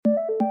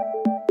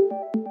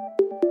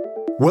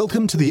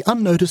Welcome to The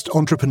Unnoticed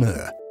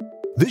Entrepreneur.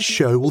 This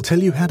show will tell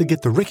you how to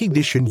get the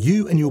recognition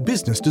you and your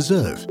business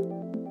deserve.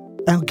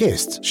 Our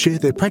guests share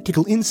their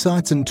practical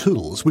insights and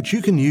tools which you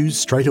can use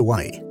straight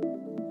away.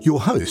 Your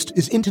host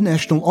is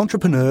international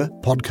entrepreneur,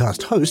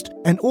 podcast host,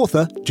 and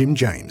author Jim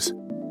James.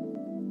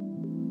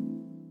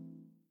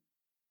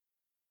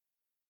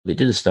 They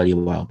did a study a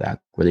while back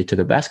where they took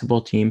a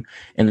basketball team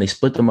and they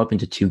split them up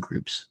into two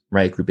groups,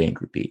 right? Group A and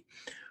Group B.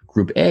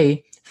 Group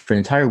A, for an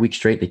entire week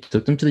straight, they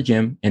took them to the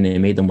gym and they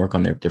made them work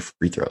on their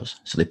free throws.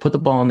 So they put the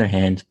ball in their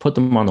hand, put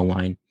them on the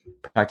line,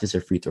 practice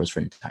their free throws for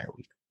an entire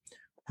week.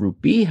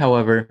 Group B,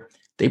 however,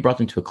 they brought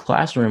them to a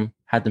classroom,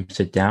 had them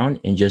sit down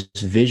and just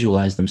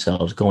visualize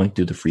themselves going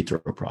through the free throw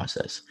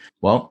process.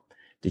 Well,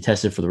 they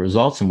tested for the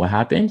results, and what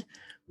happened?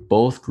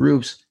 Both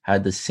groups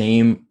had the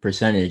same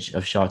percentage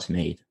of shots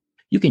made.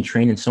 You can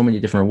train in so many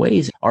different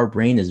ways. Our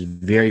brain is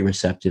very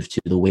receptive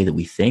to the way that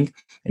we think.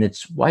 And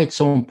it's why it's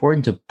so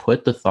important to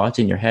put the thoughts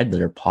in your head that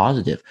are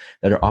positive,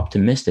 that are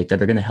optimistic,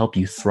 that are going to help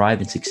you thrive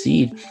and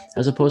succeed,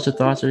 as opposed to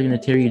thoughts that are going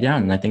to tear you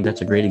down. And I think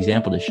that's a great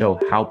example to show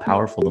how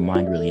powerful the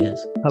mind really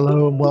is.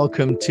 Hello and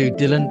welcome to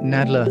Dylan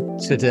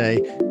Nadler today.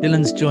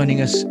 Dylan's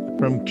joining us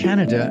from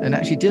Canada. And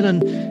actually,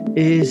 Dylan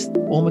is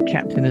former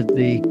captain of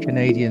the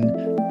Canadian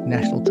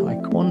National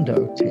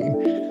Taekwondo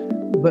team.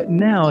 But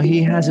now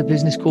he has a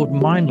business called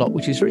MindLock,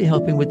 which is really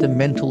helping with the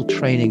mental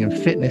training and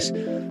fitness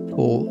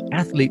for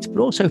athletes,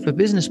 but also for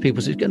business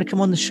people. So he's going to come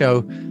on the show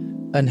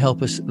and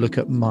help us look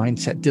at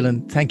mindset.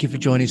 Dylan, thank you for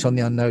joining us on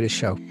the Unnoticed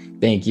Show.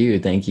 Thank you.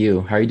 Thank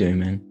you. How are you doing,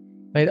 man?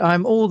 Mate,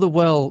 I'm all the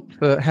well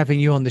for having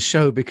you on the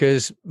show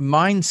because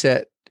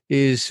mindset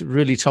is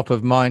really top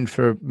of mind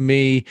for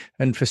me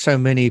and for so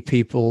many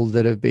people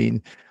that have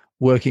been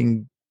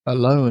working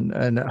alone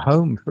and at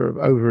home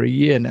for over a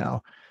year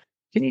now.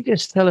 Can you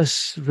just tell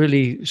us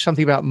really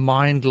something about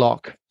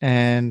MindLock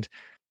and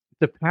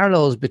the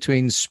parallels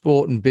between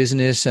sport and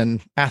business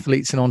and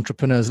athletes and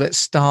entrepreneurs? Let's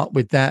start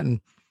with that. And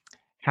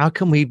how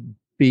can we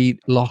be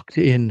locked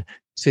in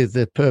to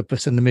the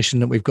purpose and the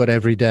mission that we've got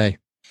every day?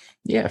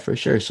 Yeah, for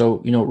sure. So,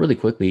 really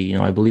quickly,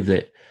 I believe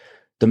that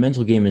the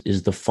mental game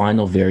is the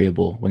final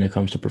variable when it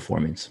comes to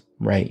performance,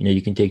 right?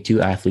 You can take two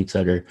athletes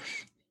that are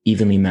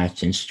evenly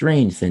matched in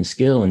strength and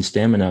skill and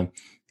stamina,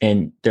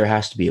 and there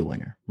has to be a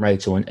winner,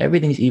 right? So when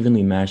everything's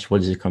evenly matched,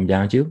 what does it come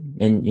down to?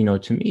 And,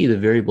 to me, the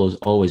variable is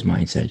always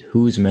mindset.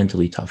 Who's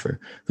mentally tougher?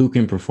 Who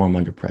can perform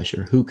under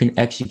pressure? Who can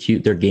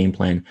execute their game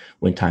plan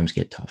when times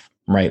get tough,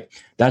 right?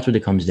 That's what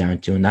it comes down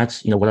to. And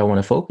that's, what I want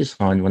to focus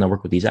on when I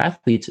work with these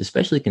athletes,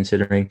 especially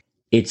considering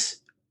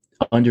it's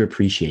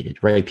underappreciated,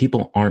 right?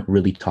 People aren't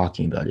really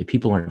talking about it.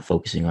 People aren't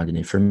focusing on it.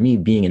 And for me,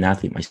 being an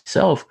athlete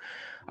myself,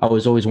 I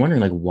was always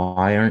wondering,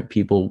 why aren't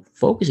people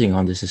focusing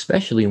on this?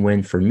 Especially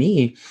when, for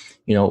me,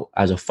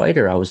 as a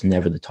fighter, I was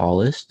never the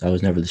tallest, I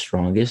was never the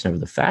strongest, never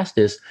the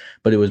fastest,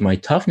 but it was my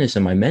toughness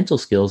and my mental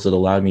skills that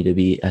allowed me to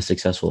be as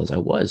successful as I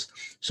was.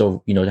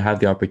 So, to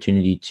have the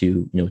opportunity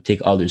to, take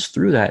others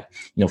through that,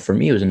 for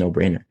me, it was a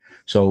no-brainer.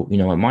 So, at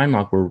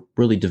MindLock, we're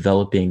really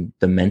developing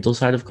the mental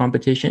side of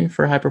competition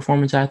for high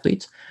performance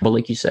athletes. But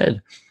like you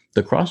said,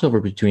 the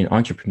crossover between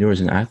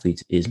entrepreneurs and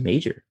athletes is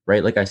major,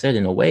 right? Like I said,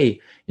 in a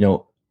way,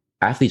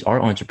 athletes are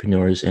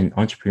entrepreneurs and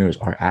entrepreneurs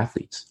are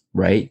athletes,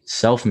 right?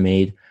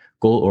 Self-made,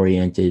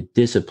 goal-oriented,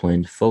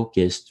 disciplined,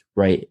 focused,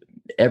 right?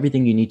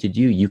 Everything you need to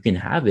do, you can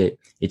have it.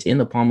 It's in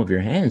the palm of your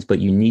hands, but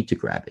you need to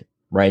grab it,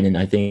 right? And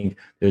I think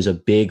there's a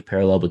big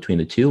parallel between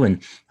the two.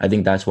 And I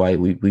think that's why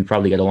we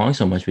probably get along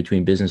so much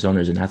between business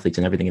owners and athletes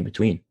and everything in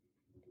between.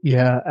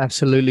 Yeah,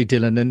 absolutely,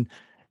 Dylan. And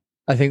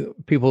I think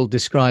people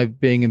describe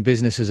being in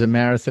business as a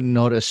marathon,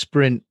 not a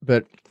sprint.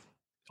 But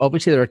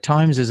obviously, there are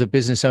times as a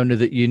business owner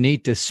that you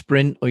need to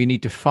sprint or you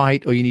need to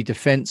fight or you need to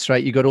fence,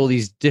 right? You got all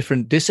these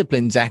different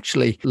disciplines,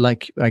 actually.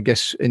 Like, I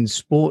guess in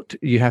sport,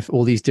 you have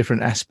all these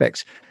different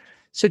aspects.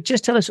 So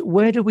just tell us,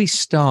 where do we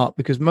start?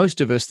 Because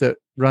most of us that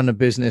run a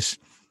business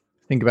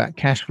think about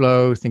cash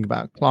flow, think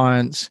about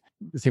clients,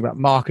 think about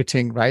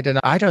marketing, right? And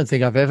I don't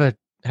think I've ever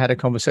had a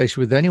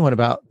conversation with anyone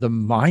about the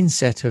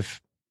mindset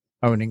of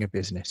owning a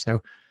business.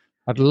 So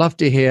I'd love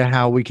to hear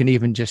how we can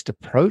even just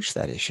approach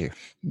that issue.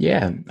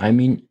 Yeah,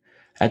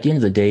 at the end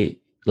of the day,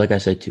 like I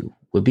said too,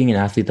 with being an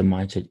athlete, the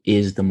mindset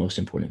is the most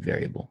important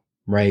variable,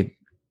 right?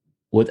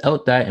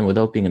 Without that and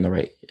without being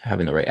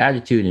having the right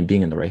attitude and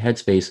being in the right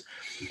headspace,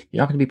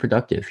 you're not going to be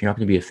productive. You're not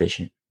going to be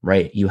efficient,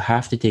 right? You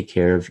have to take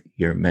care of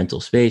your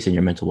mental space and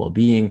your mental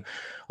well-being.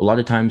 A lot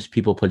of times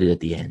people put it at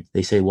the end.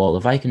 They say, well,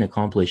 if I can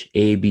accomplish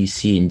A, B,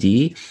 C, and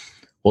D,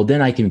 well,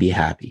 then I can be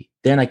happy.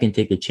 Then I can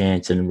take a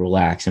chance and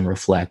relax and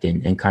reflect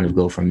and kind of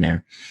go from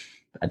there.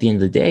 At the end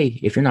of the day,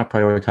 if you're not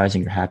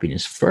prioritizing your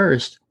happiness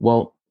first,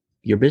 well,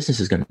 your business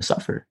is going to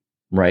suffer,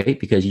 right?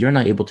 Because you're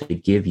not able to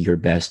give your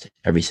best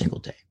every single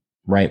day,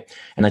 right?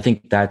 And I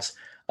think that's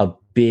a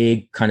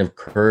big kind of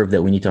curve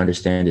that we need to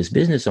understand as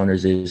business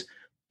owners is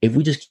if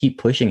we just keep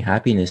pushing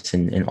happiness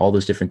and all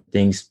those different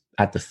things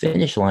at the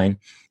finish line,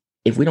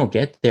 if we don't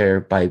get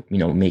there by,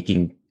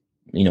 making,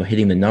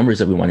 hitting the numbers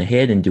that we want to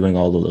hit and doing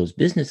all of those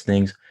business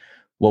things,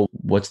 well,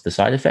 what's the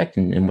side effect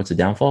and what's the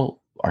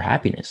downfall? Our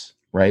happiness,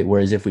 right?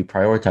 Whereas if we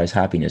prioritize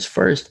happiness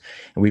first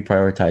and we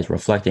prioritize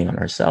reflecting on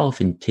ourselves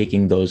and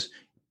taking those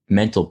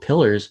mental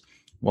pillars,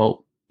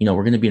 well,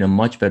 we're going to be in a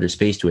much better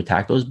space to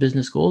attack those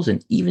business goals.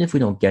 And even if we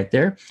don't get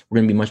there, we're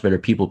going to be much better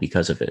people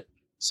because of it.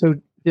 So,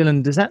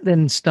 Dylan, does that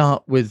then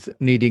start with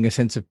needing a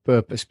sense of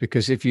purpose?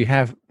 Because if you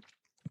have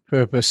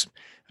purpose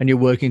and you're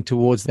working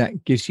towards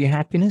that, gives you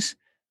happiness.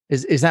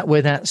 Is that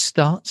where that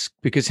starts?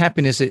 Because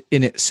happiness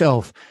in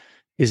itself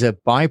is a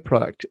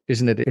byproduct,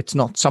 isn't it? It's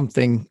not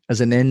something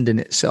as an end in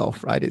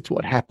itself, right? It's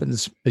what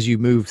happens as you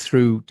move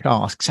through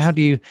tasks. How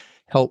do you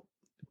help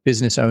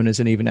business owners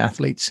and even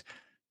athletes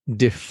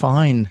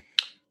define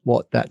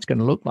what that's going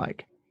to look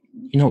like?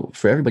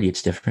 For everybody,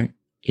 it's different.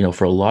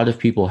 For a lot of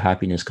people,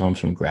 happiness comes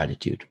from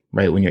gratitude,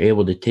 right? When you're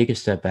able to take a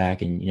step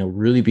back and,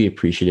 really be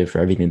appreciative for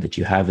everything that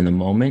you have in the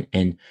moment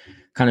and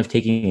kind of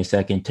taking a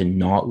second to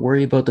not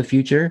worry about the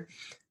future,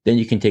 then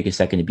you can take a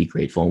second to be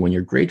grateful. And when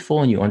you're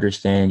grateful and you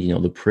understand,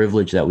 the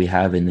privilege that we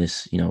have in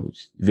this,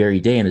 very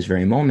day, in this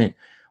very moment,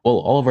 well,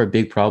 all of our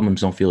big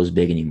problems don't feel as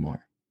big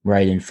anymore,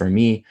 right? And for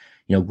me,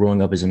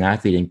 growing up as an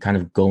athlete and kind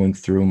of going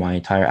through my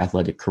entire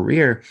athletic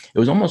career, it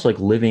was almost like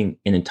living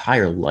an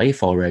entire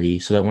life already,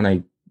 so that when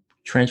I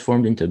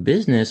transformed into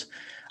business,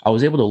 I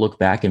was able to look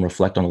back and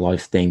reflect on a lot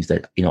of things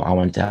that, I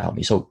wanted to help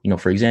me. So,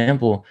 for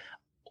example,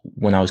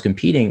 when I was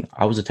competing,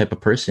 I was the type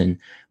of person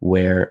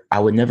where I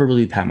would never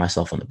really pat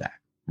myself on the back,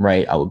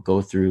 right? I would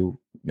go through,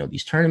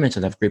 these tournaments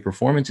and have great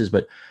performances,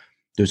 but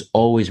there's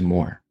always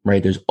more,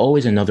 right? There's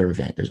always another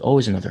event. There's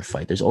always another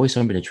fight. There's always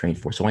something to train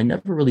for. So I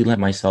never really let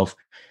myself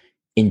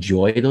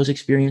enjoy those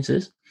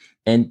experiences.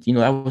 And,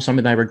 that was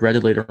something that I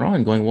regretted later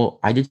on, going, well,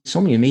 I did so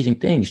many amazing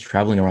things,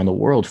 traveling around the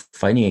world,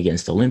 fighting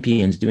against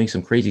Olympians, doing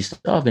some crazy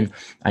stuff. And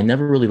I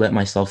never really let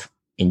myself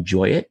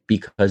enjoy it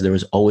because there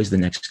was always the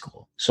next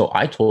goal. So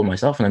I told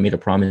myself, and I made a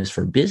promise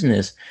for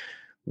business,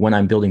 when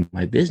I'm building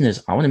my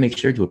business, I want to make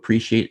sure to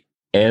appreciate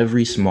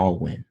every small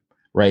win,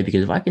 right?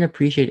 Because if I can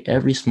appreciate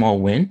every small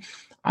win,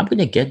 I'm going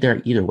to get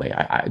there either way.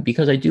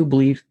 Because I do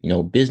believe,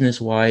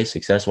 business-wise,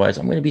 success-wise,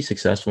 I'm going to be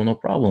successful, no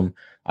problem.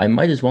 I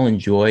might as well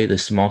enjoy the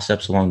small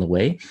steps along the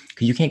way,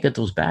 because you can't get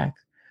those back,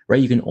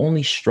 right? You can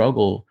only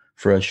struggle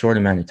for a short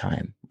amount of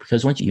time,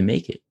 because once you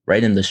make it,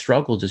 right? And the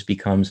struggle just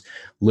becomes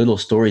little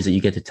stories that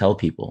you get to tell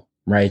people,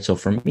 right? So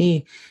for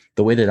me,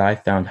 the way that I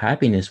found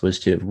happiness was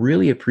to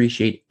really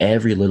appreciate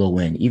every little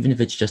win, even if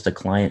it's just a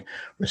client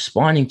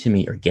responding to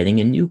me or getting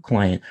a new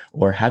client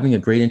or having a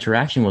great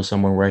interaction with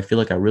someone where I feel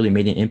like I really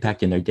made an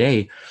impact in their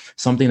day,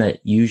 something that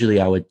usually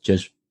I would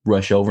just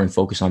rush over and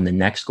focus on the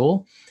next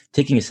goal.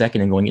 Taking a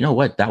second and going, you know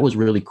what, that was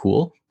really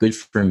cool, good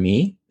for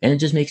me. And it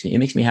just makes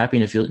me happy,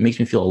 and it makes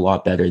me feel a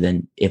lot better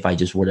than if I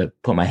just were to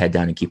put my head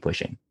down and keep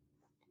pushing.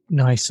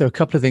 Nice. So a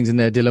couple of things in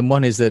there, Dylan.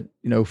 One is that,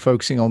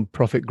 focusing on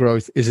profit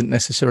growth isn't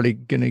necessarily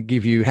going to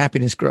give you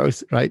happiness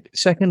growth, right?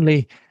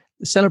 Secondly,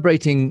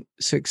 celebrating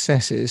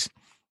successes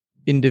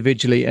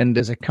individually and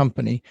as a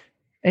company.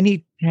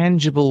 Any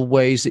tangible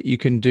ways that you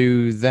can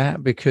do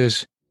that?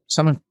 Because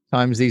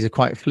sometimes these are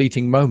quite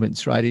fleeting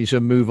moments, right? You sort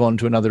of move on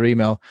to another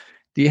email.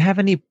 Do you have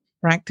any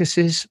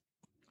practices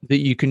that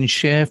you can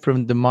share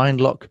from the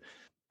MindLock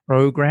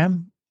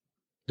program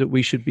that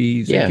we should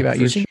be thinking about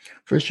using?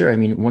 For sure. I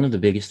mean, one of the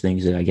biggest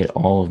things that I get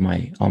all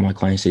my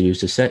clients to do is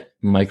to set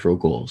micro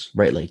goals,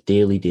 right? Like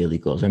daily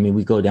goals. I mean,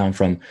 we go down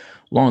from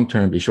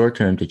long-term to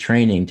short-term to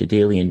training to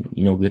daily, and,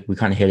 we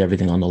kind of hit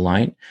everything on the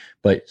line,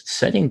 but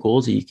setting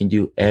goals that you can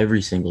do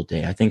every single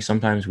day. I think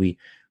sometimes we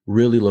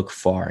really look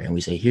far and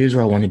we say, here's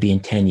where I want to be in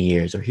 10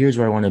 years, or here's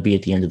where I want to be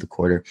at the end of the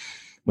quarter.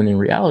 When in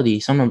reality,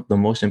 some of the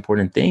most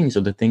important things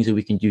are the things that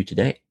we can do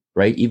today,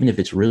 right? Even if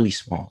it's really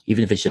small,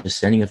 even if it's just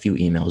sending a few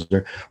emails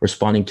or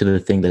responding to the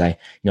thing that I,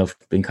 have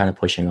been kind of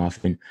pushing off.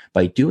 And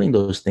by doing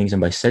those things and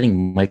by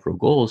setting micro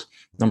goals,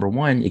 number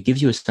one, it gives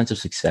you a sense of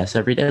success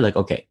every day. Like,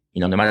 okay,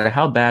 no matter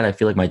how bad I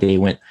feel like my day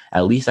went,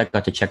 at least I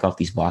got to check off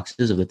these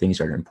boxes of the things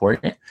that are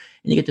important. And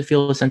you get to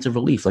feel a sense of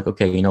relief. Like,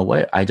 okay, you know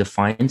what? I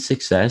defined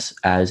success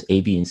as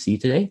A, B, and C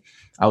today.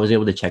 I was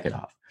able to check it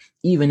off.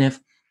 Even if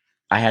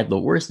I had the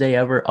worst day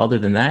ever, other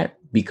than that,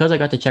 because I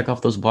got to check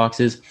off those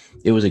boxes,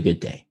 it was a good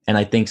day. And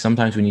I think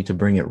sometimes we need to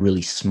bring it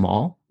really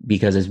small,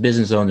 because as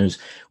business owners,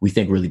 we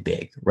think really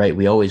big, right?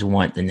 We always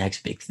want the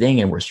next big thing,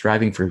 and we're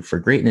striving for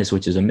greatness,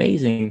 which is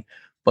amazing.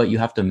 But you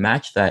have to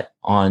match that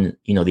on,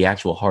 the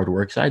actual hard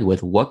work side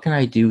with what can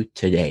I do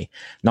today?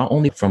 Not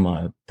only from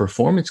a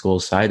performance goal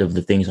side of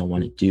the things I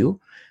want to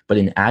do, but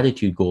an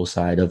attitude goal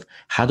side of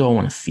how do I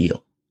want to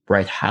feel,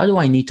 right? How do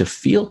I need to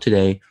feel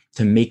today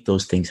to make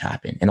those things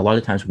happen? And a lot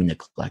of times we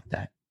neglect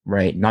that,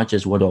 right? Not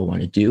just what do I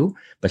want to do,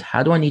 but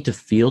how do I need to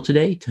feel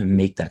today to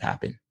make that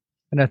happen?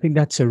 And I think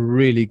that's a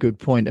really good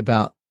point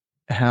about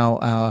how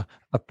our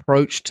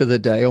approach to the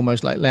day,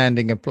 almost like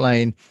landing a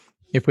plane,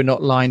 if we're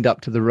not lined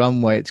up to the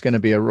runway, it's going to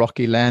be a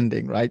rocky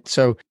landing, right?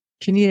 So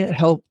can you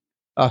help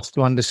us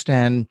to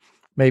understand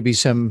maybe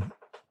some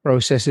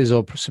processes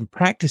or some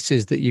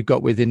practices that you've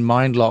got within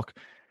MindLock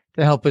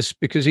to help us?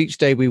 Because each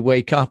day we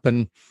wake up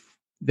and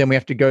then we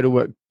have to go to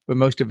work. For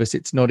most of us,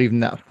 it's not even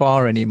that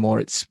far anymore.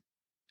 It's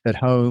at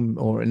home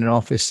or in an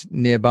office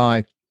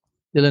nearby.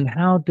 Dylan,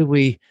 how do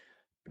we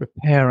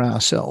prepare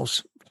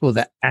ourselves for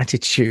that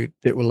attitude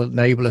that will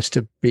enable us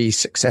to be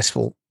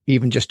successful,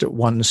 even just at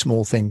one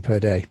small thing per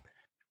day?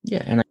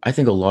 Yeah, and I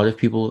think a lot of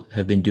people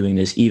have been doing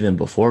this even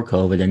before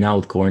COVID, and now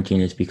with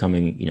quarantine, it's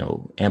becoming,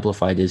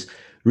 amplified. Is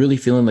really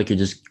feeling like you're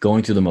just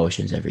going through the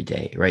motions every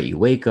day, right? You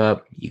wake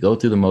up, you go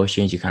through the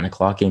motions, you kind of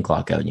clock in,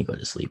 clock out, and you go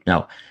to sleep.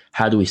 Now,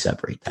 how do we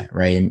separate that,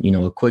 right? And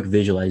a quick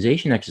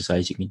visualization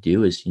exercise you can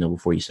do is,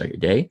 before you start your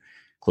day,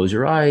 close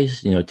your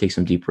eyes, take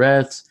some deep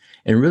breaths,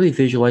 and really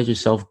visualize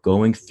yourself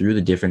going through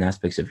the different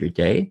aspects of your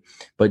day,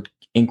 but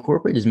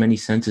incorporate as many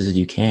senses as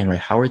you can, right?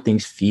 How are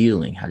things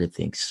feeling? How do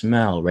things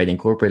smell, right?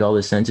 Incorporate all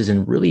the senses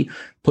and really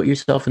put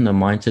yourself in the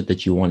mindset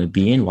that you want to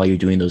be in while you're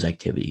doing those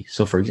activities.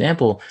 So for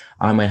example,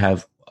 I might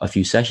have a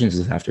few sessions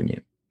this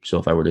afternoon. So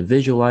if I were to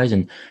visualize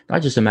and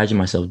not just imagine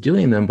myself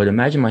doing them, but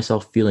imagine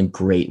myself feeling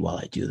great while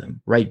I do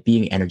them, right?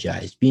 Being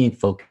energized, being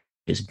focused,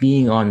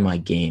 being on my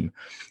game.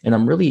 And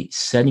I'm really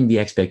setting the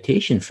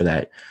expectation for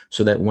that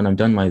so that when I'm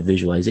done my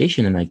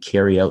visualization and I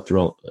carry out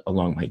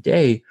along my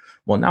day,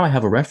 well, now I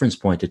have a reference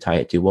point to tie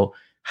it to. Well,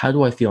 how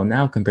do I feel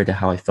now compared to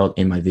how I felt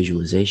in my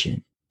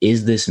visualization?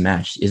 Is this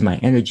matched? Is my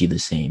energy the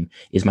same?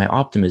 Is my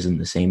optimism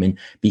the same? And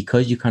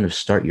because you kind of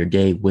start your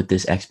day with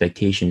this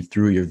expectation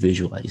through your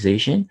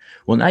visualization,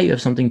 well, now you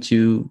have something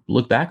to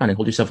look back on and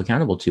hold yourself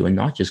accountable to and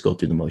not just go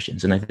through the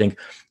motions. And I think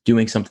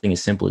doing something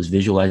as simple as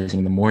visualizing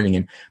in the morning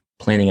and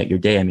planning out your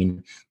day. I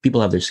mean,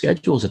 people have their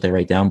schedules that they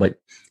write down,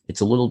 but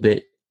it's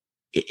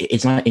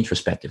it's not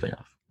introspective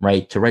enough,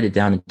 right? To write it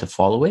down and to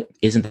follow it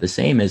isn't the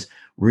same as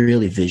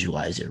really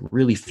visualize it,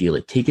 really feel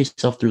it. Take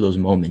yourself through those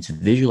moments,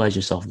 visualize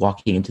yourself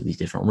walking into these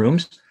different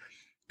rooms,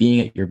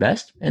 being at your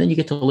best, and then you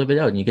get to live it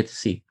out and you get to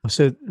see.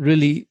 So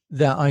really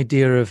that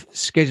idea of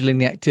scheduling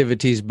the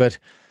activities, but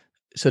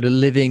sort of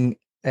living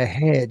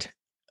ahead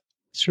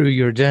through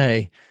your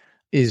day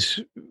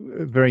is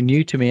very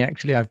new to me.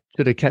 Actually, I've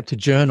sort of kept a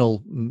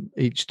journal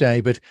each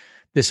day, but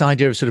this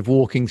idea of sort of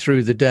walking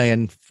through the day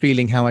and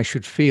feeling how I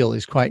should feel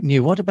is quite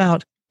new. What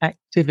about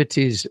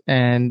activities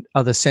and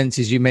other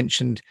senses you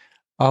mentioned?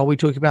 Are we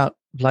talking about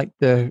like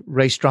the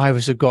race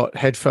drivers have got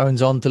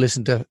headphones on to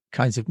listen to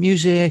kinds of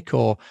music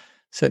or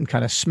certain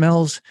kind of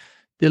smells?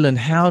 Dylan,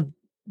 how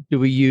do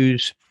we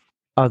use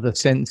other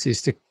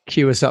senses to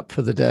cue us up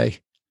for the day?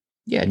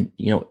 Yeah,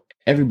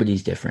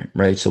 everybody's different,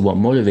 right? So what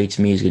motivates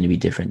me is going to be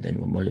different than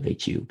what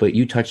motivates you. But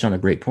you touched on a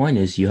great point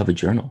is you have a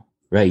journal,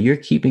 right? You're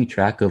keeping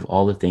track of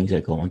all the things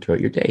that go on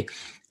throughout your day.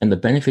 And the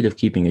benefit of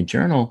keeping a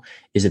journal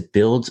is it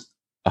builds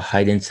a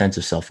heightened sense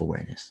of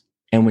self-awareness.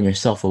 And when you're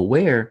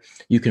self-aware,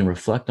 you can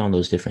reflect on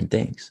those different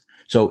things.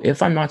 So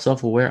if I'm not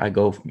self-aware, I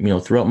go,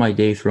 throughout my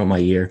day, throughout my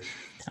year,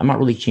 I'm not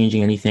really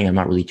changing anything. I'm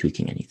not really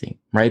tweaking anything,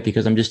 right?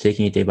 Because I'm just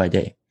taking it day by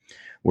day.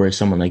 Whereas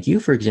someone like you,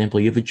 for example,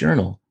 you have a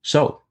journal.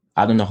 So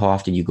I don't know how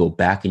often you go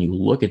back and you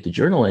look at the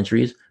journal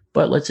entries,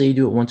 but let's say you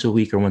do it once a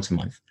week or once a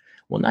month.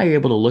 Well, now you're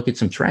able to look at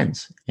some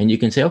trends and you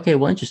can say, okay,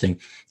 well, interesting.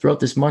 Throughout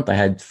this month, I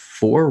had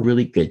 4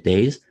 really good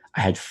days.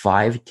 I had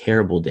 5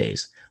 terrible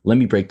days. Let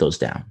me break those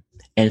down.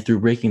 And through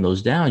breaking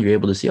those down, you're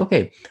able to see,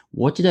 okay,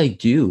 what did I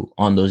do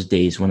on those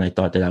days when I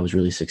thought that I was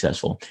really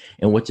successful?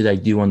 And what did I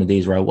do on the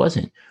days where I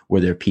wasn't?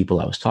 Were there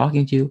people I was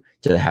talking to?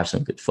 Did I have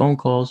some good phone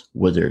calls?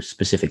 Were there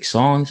specific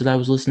songs that I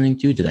was listening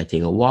to? Did I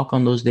take a walk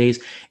on those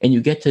days? And you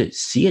get to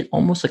see it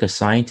almost like a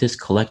scientist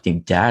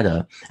collecting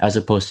data as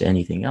opposed to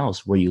anything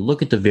else, where you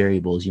look at the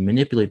variables, you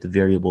manipulate the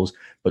variables,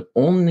 but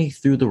only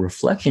through the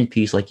reflection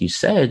piece, like you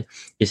said,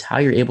 is how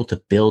you're able to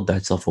build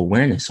that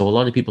self-awareness. So a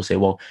lot of people say,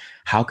 well,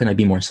 how can I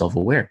be more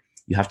self-aware?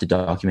 You have to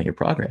document your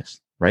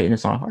progress, right? And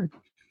it's not hard.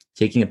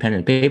 Taking a pen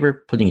and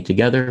paper, putting it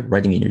together,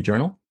 writing it in your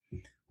journal,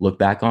 look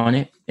back on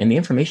it, and the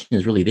information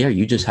is really there.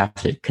 You just have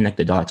to connect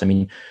the dots. I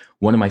mean,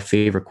 one of my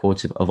favorite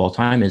quotes of all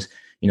time is,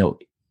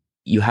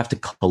 you have to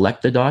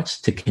collect the dots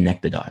to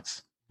connect the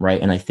dots,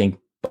 right? And I think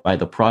by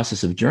the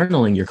process of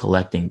journaling, you're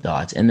collecting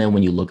dots. And then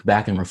when you look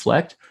back and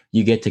reflect,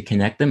 you get to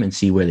connect them and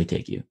see where they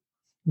take you.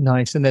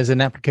 Nice. And there's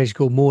an application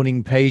called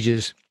Morning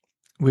Pages,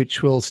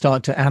 which will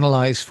start to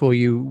analyze for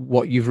you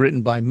what you've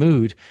written by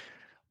mood.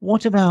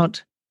 What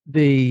about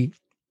the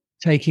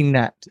taking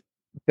that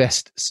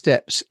best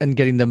steps and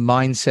getting the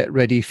mindset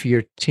ready for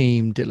your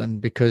team, Dylan?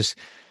 Because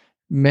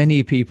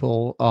many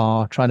people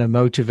are trying to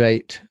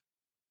motivate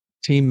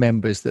team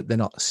members that they're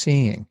not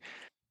seeing.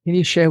 Can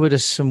you share with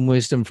us some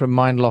wisdom from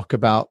Mindlock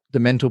about the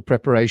mental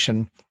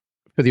preparation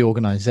for the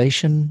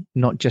organization,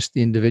 not just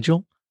the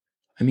individual?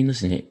 I mean,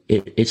 listen,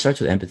 it starts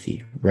with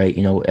empathy, right?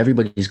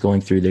 Everybody's going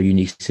through their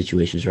unique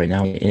situations right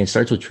now, and it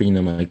starts with treating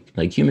them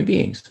like human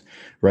beings,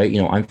 right?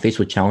 I'm faced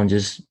with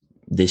challenges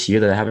this year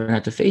that I haven't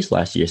had to face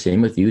last year.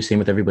 Same with you, same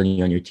with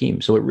everybody on your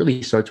team. So it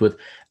really starts with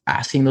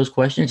asking those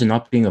questions and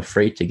not being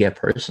afraid to get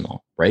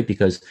personal, right?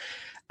 Because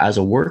as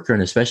a worker,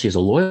 and especially as a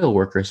loyal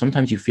worker,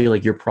 sometimes you feel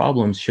like your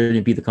problems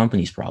shouldn't be the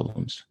company's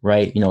problems,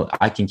 right?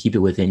 I can keep it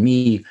within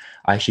me.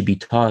 I should be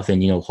tough,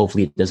 and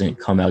hopefully it doesn't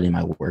come out in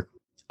my work.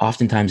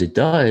 Oftentimes it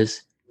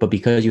does. But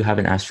because you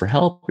haven't asked for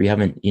help or you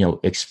haven't,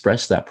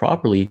 expressed that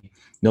properly,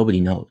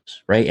 nobody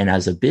knows, right? And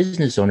as a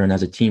business owner and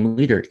as a team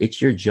leader,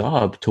 it's your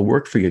job to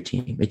work for your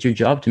team. It's your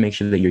job to make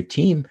sure that your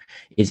team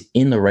is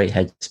in the right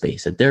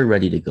headspace, that they're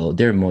ready to go,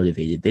 they're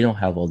motivated, they don't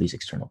have all these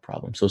external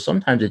problems. So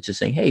sometimes it's just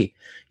saying, hey,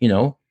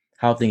 how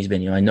have things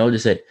been? I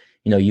noticed that,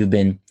 you've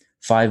been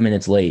 5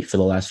 minutes late for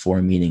the last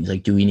 4 meetings.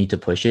 Like, do we need to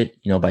push it,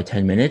 by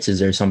 10 minutes? Is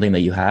there something that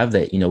you have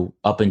that,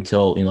 up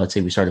until, let's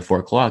say we start at 4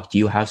 o'clock, do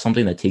you have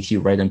something that takes you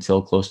right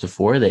until close to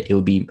 4 that it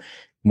would be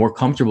more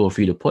comfortable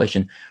for you to push?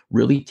 And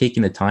really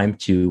taking the time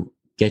to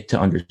get to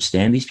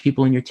understand these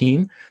people in your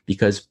team,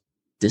 because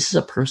this is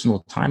a personal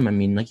time. I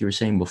mean, like you were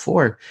saying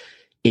before,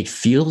 it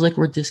feels like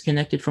we're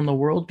disconnected from the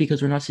world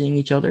because we're not seeing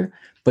each other.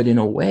 But in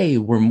a way,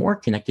 we're more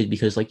connected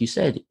because, like you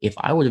said, if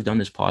I would have done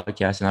this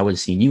podcast and I would have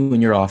seen you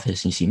in your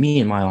office and you see me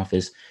in my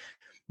office,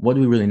 what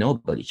do we really know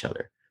about each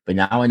other? But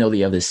now I know that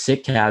you have this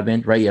sick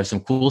cabin, right? You have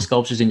some cool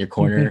sculptures in your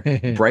corner,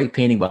 bright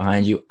painting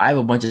behind you. I have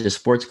a bunch of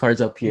sports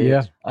cards up here.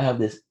 Yeah. I have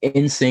this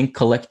NSYNC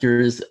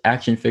collectors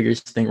action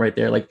figures thing right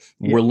there. Like,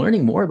 we're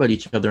learning more about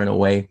each other in a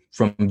way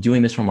from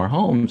doing this from our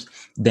homes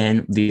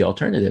than the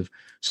alternative.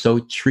 So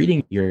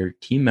treating your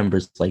team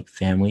members like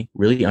family,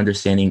 really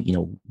understanding,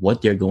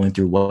 what they're going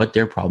through, what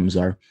their problems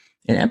are,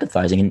 and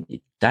empathizing.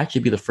 And that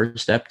should be the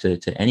first step to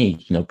any,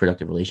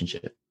 productive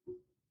relationship.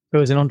 So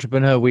as an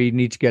entrepreneur, we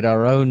need to get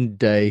our own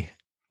day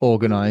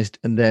organized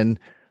and then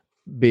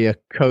be a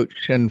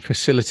coach and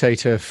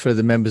facilitator for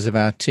the members of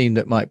our team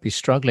that might be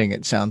struggling,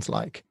 it sounds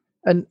like.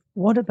 And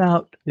what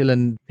about,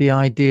 Dylan, the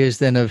ideas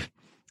then of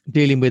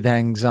dealing with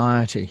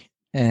anxiety?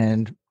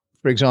 And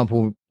for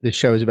example, this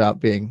show is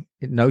about being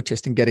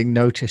noticed and getting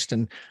noticed.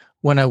 And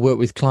when I work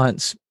with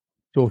clients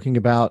talking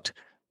about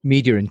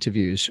media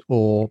interviews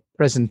or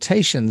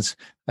presentations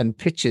and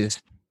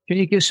pitches, can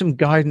you give some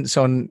guidance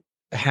on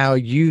how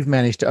you've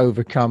managed to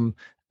overcome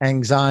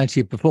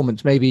anxiety of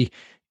performance? Maybe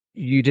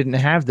you didn't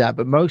have that,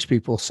 but most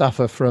people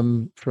suffer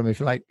from if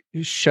you like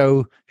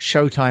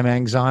showtime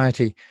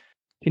anxiety.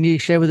 Can you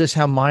share with us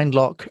how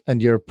MindLock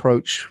and your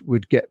approach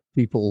would get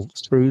people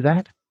through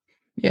that?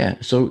 Yeah.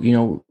 So,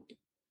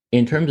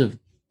 in terms of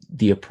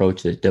the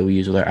approach that we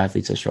use with our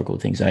athletes that struggle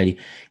with anxiety,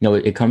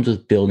 it comes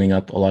with building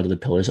up a lot of the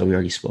pillars that we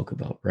already spoke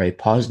about, right?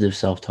 Positive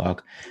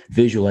self-talk,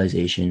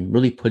 visualization,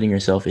 really putting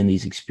yourself in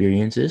these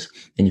experiences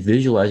and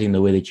visualizing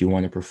the way that you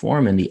want to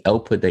perform and the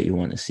output that you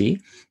want to see,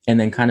 and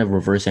then kind of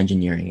reverse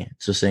engineering it.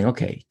 So saying,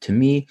 okay, to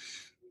me,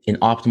 an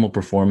optimal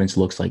performance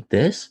looks like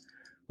this.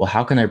 Well,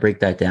 how can I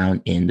break that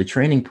down in the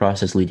training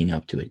process leading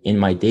up to it, in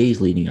my days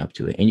leading up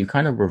to it? And you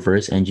kind of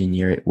reverse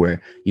engineer it where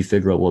you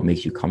figure out what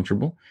makes you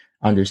comfortable,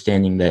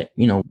 understanding that,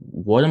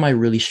 what am I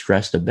really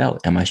stressed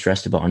about? Am I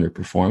stressed about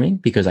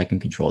underperforming? Because I can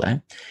control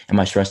that. Am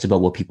I stressed about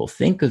what people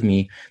think of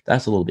me?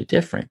 That's a little bit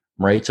different,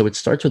 right? So it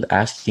starts with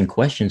asking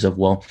questions of,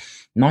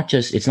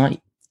 it's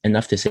not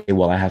enough to say,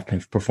 I have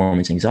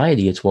performance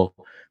anxiety. It's, what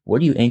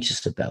are you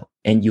anxious about?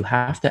 And you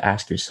have to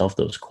ask yourself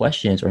those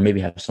questions, or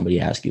maybe have somebody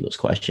ask you those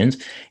questions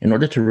in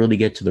order to really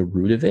get to the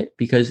root of it,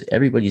 because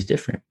everybody's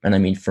different. And I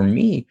mean, for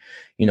me,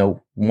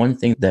 one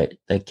thing that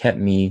kept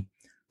me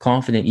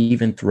confident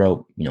even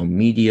throughout,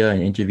 media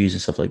and interviews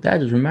and stuff like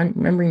that is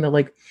remembering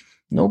that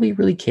nobody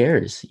really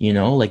cares,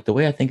 like the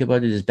way I think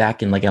about it is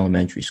back in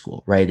elementary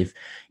school, right? If,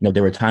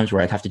 there were times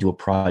where I'd have to do a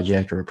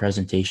project or a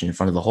presentation in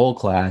front of the whole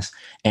class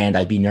and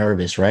I'd be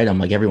nervous, right? I'm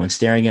like, everyone's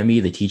staring at me.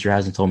 The teacher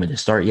hasn't told me to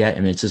start yet.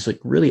 And it's just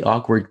really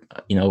awkward,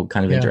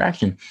 kind of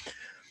interaction.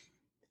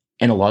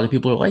 And a lot of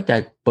people are like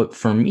that. But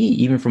for me,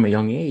 even from a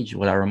young age,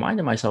 what I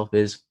reminded myself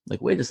is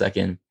wait a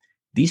second,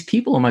 these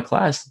people in my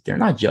class, they're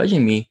not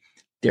judging me.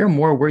 They're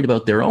more worried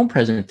about their own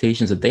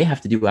presentations that they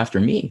have to do after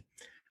me,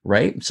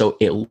 right? So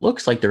it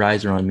looks like their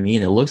eyes are on me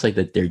and it looks like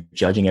that they're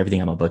judging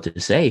everything I'm about to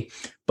say,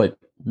 but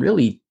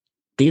really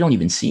they don't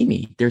even see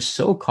me. They're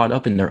so caught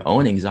up in their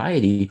own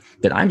anxiety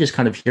that I'm just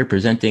kind of here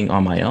presenting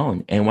on my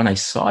own. And when I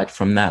saw it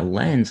from that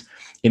lens,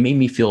 it made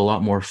me feel a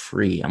lot more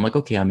free. I'm like,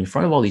 okay, I'm in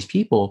front of all these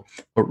people,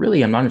 but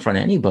really I'm not in front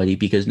of anybody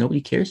because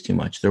nobody cares too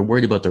much. They're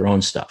worried about their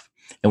own stuff.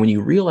 And when you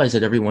realize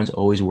that everyone's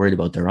always worried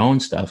about their own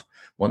stuff,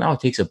 well, now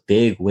it takes a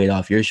big weight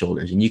off your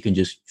shoulders and you can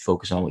just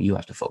focus on what you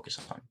have to focus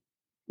on.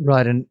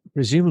 Right. And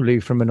presumably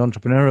from an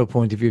entrepreneurial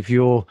point of view, if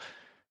you're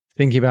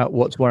thinking about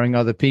what's worrying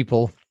other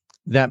people,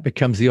 that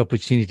becomes the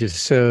opportunity to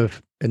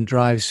serve and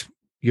drives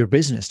your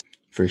business.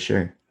 For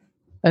sure.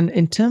 And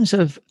in terms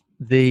of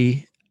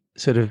the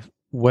sort of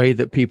way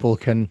that people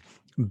can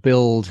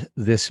build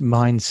this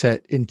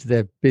mindset into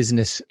their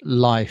business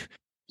life,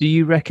 do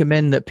you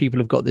recommend that people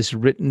have got this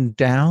written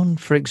down,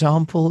 for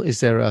example?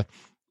 Is there a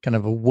kind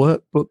of a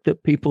workbook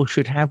that people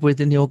should have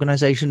within the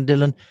organization,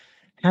 Dylan?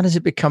 How does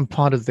it become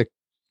part of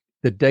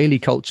the daily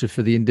culture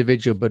for the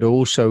individual, but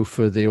also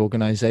for the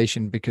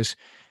organization? Because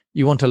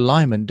you want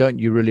alignment, don't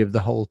you, really, of the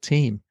whole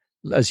team,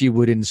 as you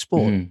would in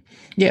sport?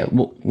 Yeah.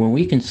 Well, when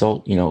we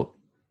consult,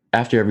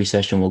 after every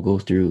session, we'll go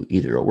through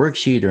either a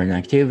worksheet or an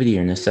activity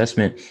or an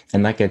assessment,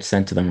 and that gets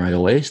sent to them right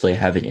away. So they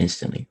have it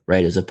instantly,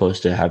 right? As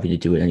opposed to having to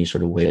do it any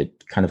sort of way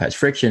that kind of has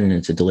friction and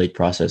it's a delayed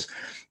process.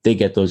 They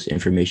get those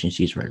information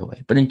sheets right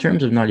away. But in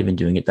terms of not even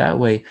doing it that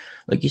way,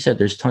 like you said,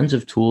 there's tons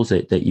of tools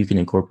that you can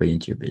incorporate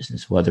into your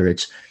business, whether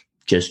it's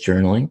just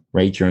journaling,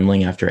 right?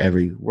 Journaling after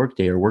every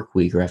workday or work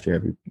week or after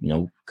every,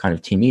 kind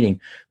of team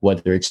meeting,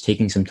 whether it's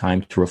taking some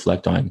time to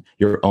reflect on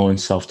your own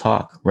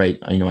self-talk, right?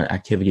 An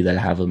activity that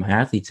I have with my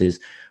athletes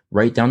is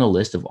write down a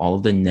list of all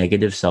of the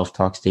negative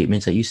self-talk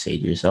statements that you say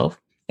to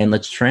yourself, and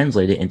let's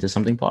translate it into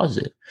something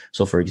positive.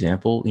 So for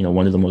example,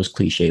 one of the most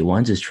cliche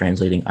ones is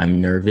translating I'm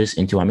nervous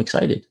into I'm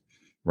excited,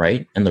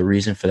 right? And the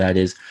reason for that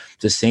is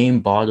the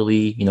same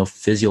bodily,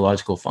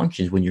 physiological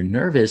functions. When you're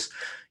nervous,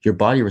 your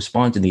body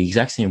responds in the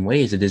exact same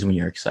way as it is when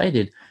you're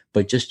excited,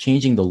 but just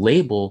changing the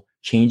label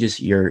changes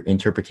your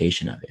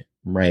interpretation of it,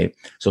 right?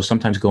 So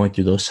sometimes going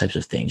through those types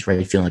of things,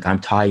 right? Feeling like I'm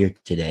tired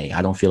today,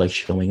 I don't feel like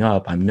showing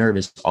up, I'm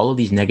nervous, all of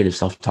these negative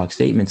self-talk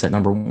statements that,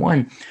 number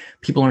one,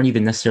 people aren't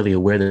even necessarily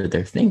aware that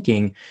they're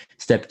thinking.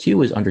 Step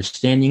two is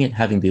understanding it,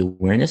 having the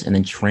awareness, and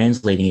then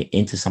translating it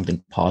into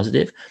something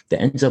positive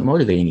that ends up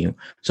motivating you.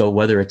 So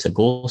whether it's a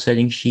goal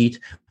setting sheet,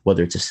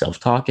 whether it's a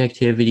self-talk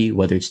activity,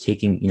 whether it's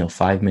taking,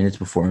 5 minutes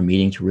before a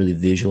meeting to really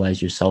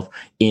visualize yourself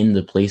in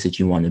the place that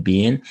you want to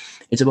be in,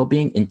 it's about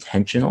being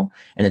intentional,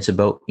 and it's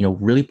about,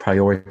 really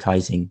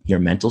prioritizing your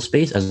mental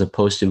space as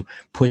opposed to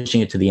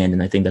pushing it to the end.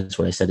 And I think that's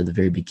what I said at the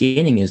very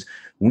beginning is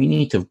we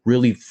need to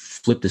really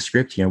flip the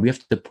script here. We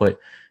have to put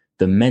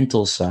the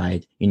mental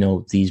side,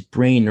 these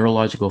brain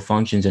neurological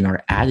functions and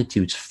our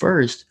attitudes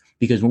first,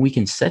 because when we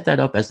can set that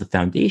up as the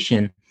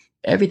foundation,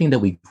 everything that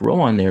we grow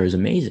on there is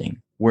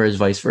amazing. Whereas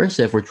vice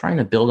versa, if we're trying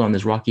to build on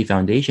this rocky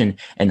foundation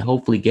and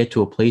hopefully get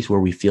to a place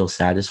where we feel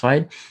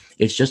satisfied,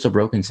 it's just a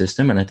broken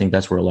system. And I think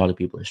that's where a lot of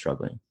people are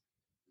struggling.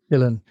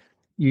 Dylan,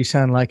 you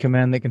sound like a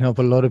man that can help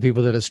a lot of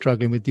people that are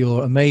struggling with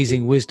your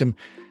amazing wisdom.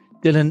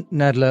 Dylan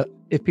Nadler,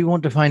 if people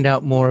want to find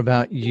out more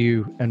about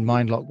you and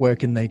MindLock, where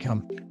can they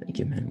come? Thank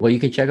you, man. Well, you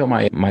can check out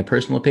my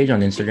personal page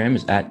on Instagram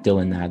is at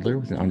Dylan Nadler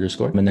with an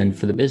underscore. And then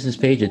for the business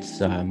page, it's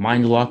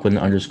MindLock with an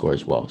underscore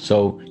as well.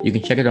 So you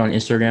can check it out on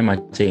Instagram.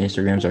 I'd say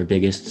Instagram's our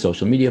biggest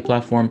social media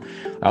platform.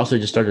 I also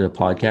just started a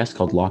podcast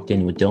called Locked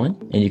In with Dylan,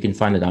 and you can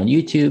find it on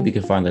YouTube. You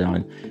can find it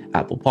on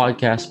Apple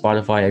Podcasts,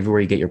 Spotify,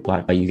 everywhere you get your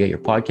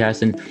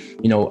podcast. And,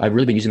 I've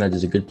really been using that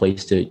as a good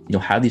place to,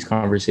 have these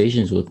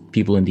conversations with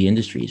people in the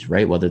industries,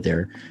 right? Whether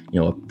they're,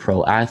 a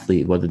pro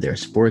athlete, whether they're a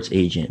sports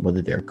agent,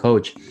 whether they're a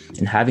coach,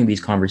 and having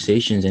these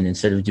conversations. And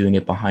instead of doing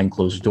it behind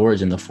closed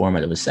doors in the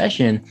format of a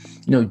session,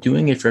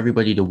 doing it for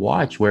everybody to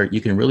watch where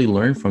you can really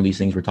learn from these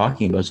things we're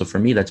talking about. So for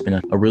me, that's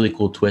been a really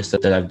cool twist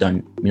that I've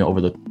done,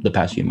 over the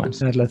past few months.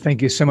 Nadler,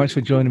 thank you so much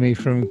for joining me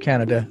from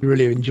Canada.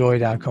 Really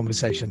enjoyed our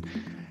conversation.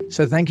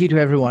 So thank you to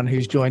everyone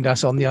who's joined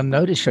us on The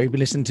Unnoticed Show. You've been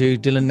listening to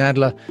Dylan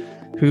Nadler,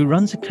 who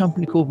runs a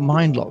company called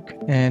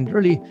MindLock, and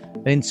really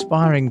an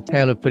inspiring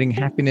tale of putting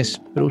happiness,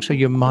 but also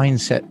your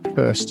mindset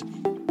first.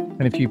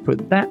 And if you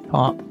put that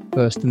part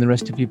first, then the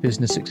rest of your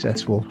business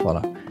success will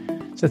follow.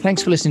 So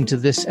thanks for listening to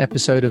this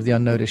episode of The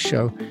Unnoticed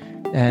Show.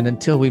 And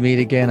until we meet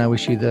again, I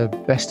wish you the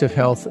best of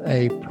health,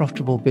 a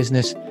profitable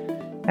business,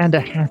 and a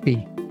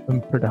happy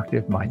and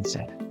productive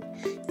mindset.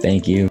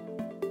 Thank you.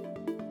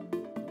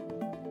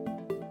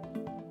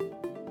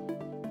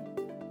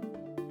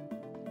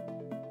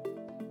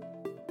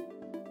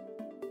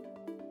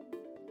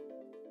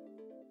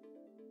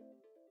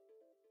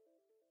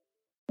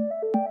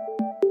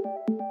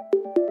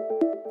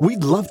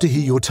 We'd love to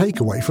hear your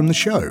takeaway from the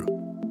show.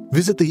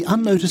 Visit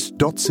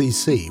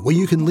theunnoticed.cc where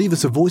you can leave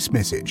us a voice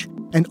message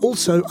and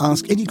also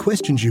ask any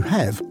questions you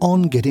have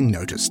on getting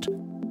noticed.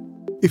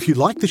 If you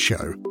like the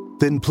show,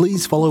 then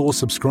please follow or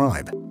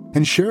subscribe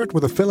and share it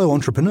with a fellow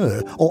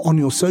entrepreneur or on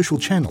your social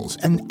channels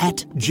and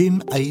at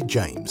Jim A.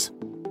 James.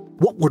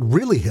 What would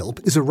really help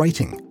is a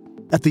rating.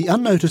 At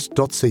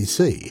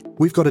theunnoticed.cc,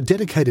 we've got a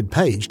dedicated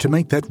page to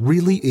make that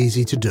really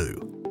easy to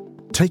do.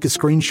 Take a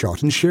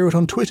screenshot and share it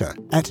on Twitter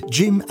at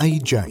Jim A.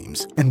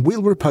 James, and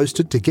we'll repost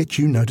it to get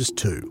you noticed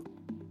too.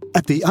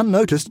 At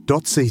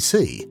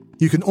theunnoticed.cc,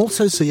 you can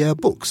also see our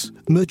books,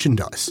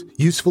 merchandise,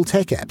 useful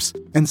tech apps,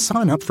 and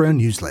sign up for our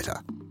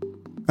newsletter.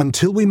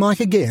 Until we mic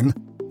again,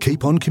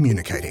 keep on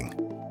communicating.